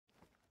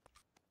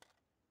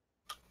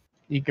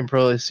You can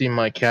probably see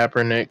my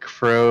Kaepernick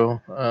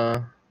fro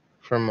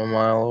from a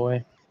mile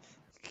away.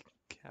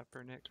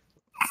 Kaepernick.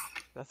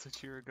 That's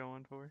what you were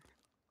going for?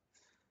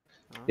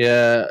 Huh?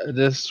 Yeah,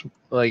 this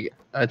like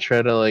I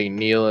try to like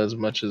kneel as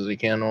much as I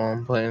can while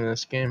I'm playing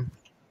this game.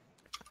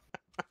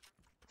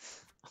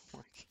 Oh my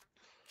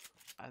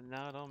God.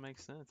 Now it all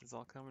makes sense. It's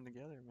all coming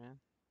together, man.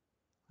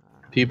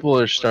 People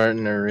are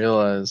starting to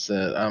realize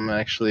that I'm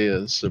actually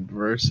a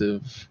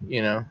subversive,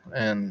 you know,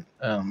 and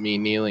me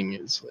kneeling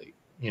is like,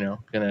 you know,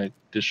 gonna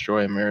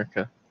destroy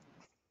America.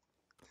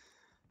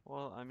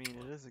 Well, I mean,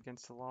 it is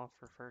against the law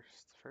for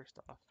first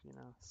off, you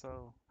know.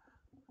 So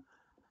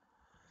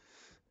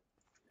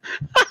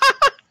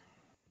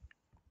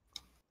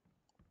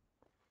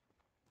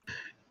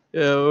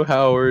Yo,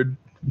 Howard,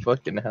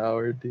 fucking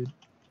Howard, dude.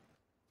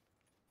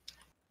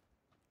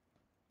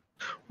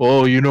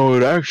 Well, you know,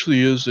 it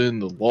actually is in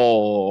the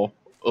law.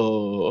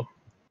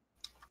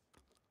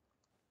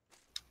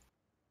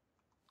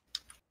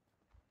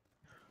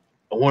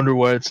 I wonder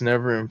why it's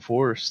never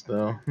enforced,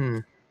 though.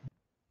 Don't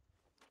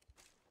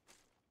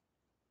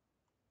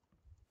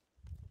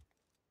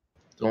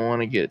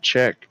want to get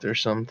checked or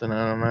something.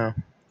 I don't know.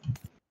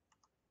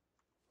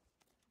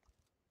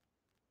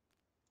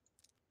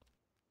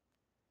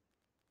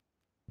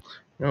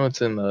 You know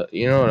what's in the?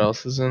 You know what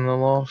else is in the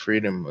law?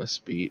 Freedom of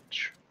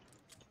speech.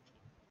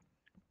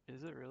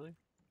 is it really?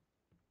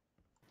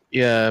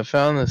 Yeah, I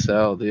found this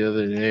out the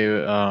other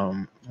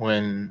day.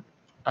 When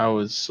I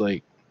was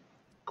like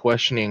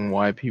questioning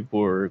why people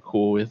were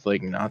cool with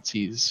like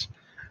Nazis,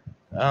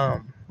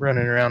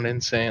 running around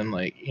and saying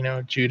like, you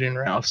know, Jude and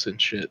Rouse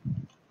and shit.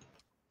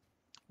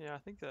 Yeah,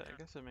 I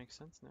guess it makes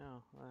sense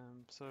now.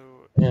 So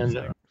it's And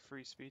like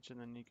free speech, and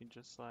then you can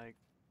just like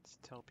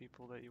tell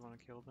people that you want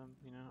to kill them,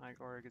 you know, like,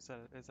 or is that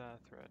a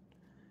threat?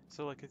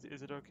 So like,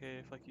 is it okay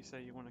if like you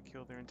say you want to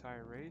kill their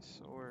entire race,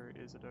 or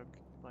is it okay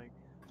like,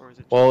 or is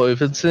it well, just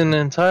if it's specific? an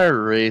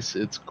entire race,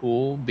 it's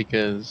cool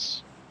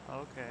because,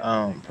 Okay,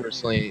 I mean,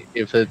 personally,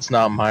 if it's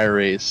not my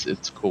race,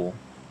 it's cool.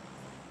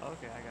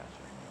 okay, I gotcha.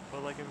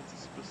 But like, if it's a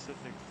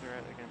specific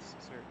threat against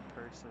a certain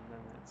person, then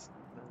it's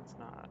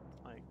not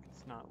like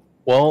it's not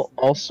Well, it's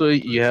not also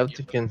you have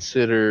to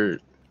consider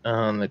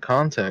the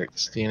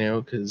context, you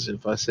know, because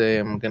if I say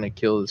I'm gonna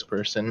kill this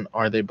person,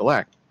 are they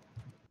black?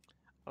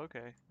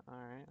 okay. All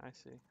right, I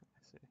see,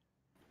 I see.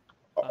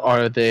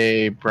 Are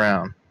they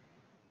brown?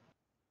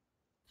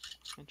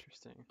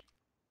 Interesting.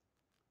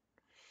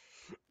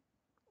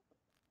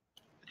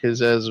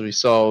 Because as we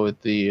saw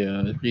with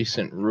the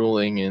recent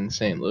ruling in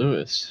St.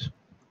 Louis,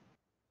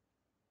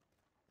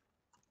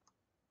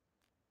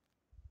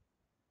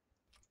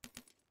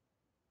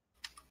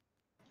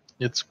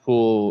 it's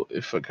cool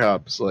if a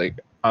cop's like,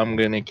 I'm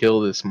gonna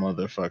kill this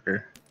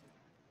motherfucker.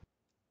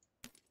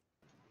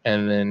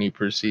 And then he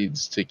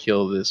proceeds to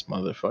kill this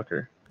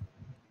motherfucker.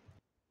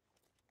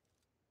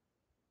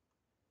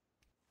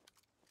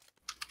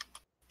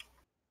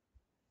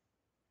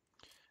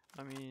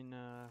 I mean,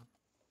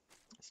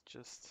 it's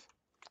just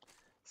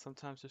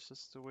sometimes it's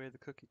just the way the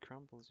cookie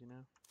crumbles, you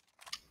know?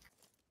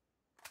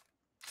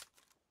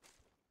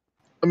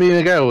 I mean,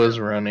 the guy was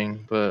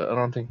running, but I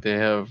don't think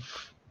they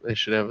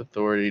should have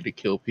authority to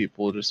kill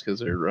people just because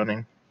they're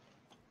running.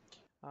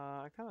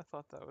 I kind of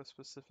thought that was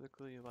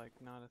specifically like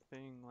not a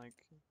thing, like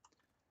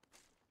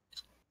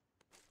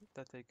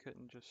that they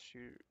couldn't just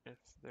shoot if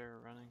they're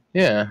running.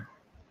 Yeah,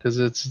 because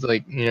it's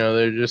like, you know,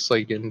 they're just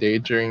like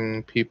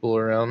endangering people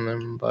around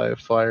them by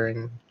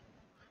firing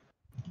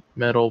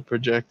metal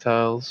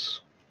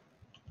projectiles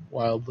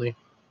wildly.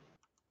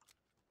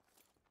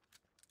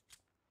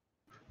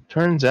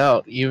 Turns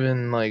out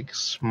even like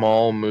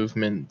small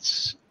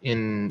movements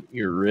in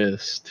your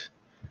wrist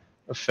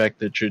affect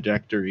the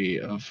trajectory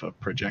of a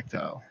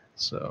projectile.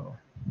 So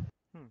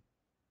Hmm.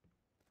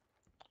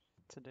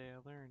 Today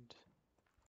I learned.